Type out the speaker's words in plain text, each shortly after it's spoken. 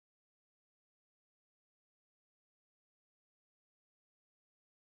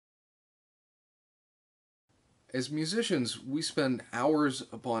As musicians, we spend hours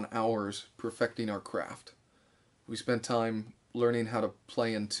upon hours perfecting our craft. We spend time learning how to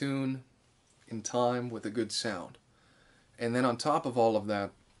play in tune, in time, with a good sound. And then on top of all of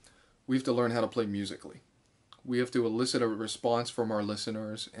that, we have to learn how to play musically. We have to elicit a response from our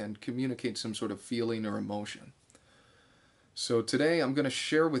listeners and communicate some sort of feeling or emotion. So today I'm going to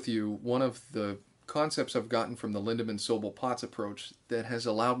share with you one of the concepts I've gotten from the Lindemann Sobel Potts approach that has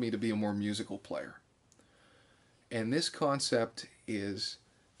allowed me to be a more musical player. And this concept is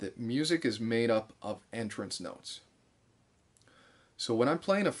that music is made up of entrance notes. So when I'm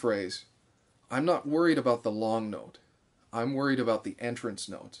playing a phrase, I'm not worried about the long note. I'm worried about the entrance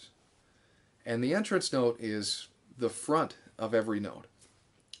notes. And the entrance note is the front of every note.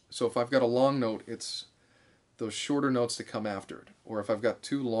 So if I've got a long note, it's those shorter notes that come after it. Or if I've got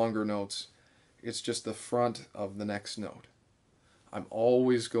two longer notes, it's just the front of the next note. I'm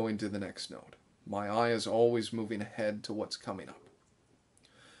always going to the next note. My eye is always moving ahead to what's coming up.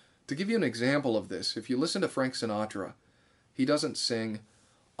 To give you an example of this, if you listen to Frank Sinatra, he doesn't sing,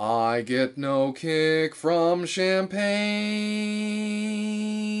 "I get no kick from champagne,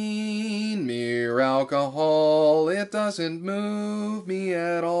 mere alcohol, it doesn't move me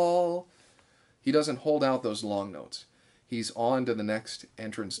at all." He doesn't hold out those long notes. He's on to the next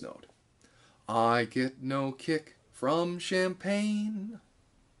entrance note. "I get no kick from champagne,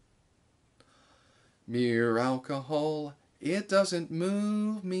 mere alcohol, it doesn't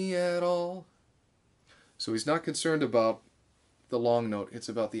move me at all." So he's not concerned about the long note, it's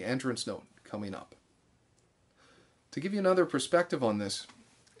about the entrance note coming up. To give you another perspective on this,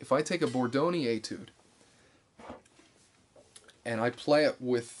 if I take a Bordoni etude and I play it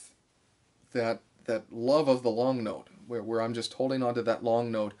with that love of the long note, where I'm just holding on to that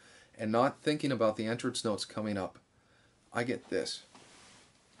long note and not thinking about the entrance notes coming up, I get this.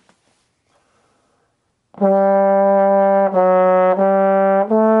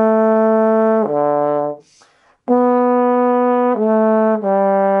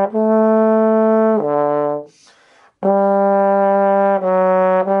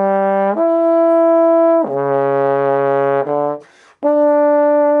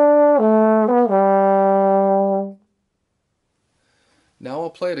 Now I'll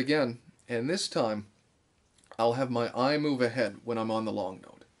play it again, and this time I'll have my eye move ahead when I'm on the long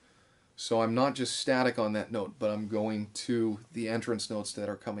note. So I'm not just static on that note, but I'm going to the entrance notes that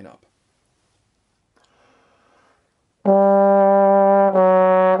are coming up.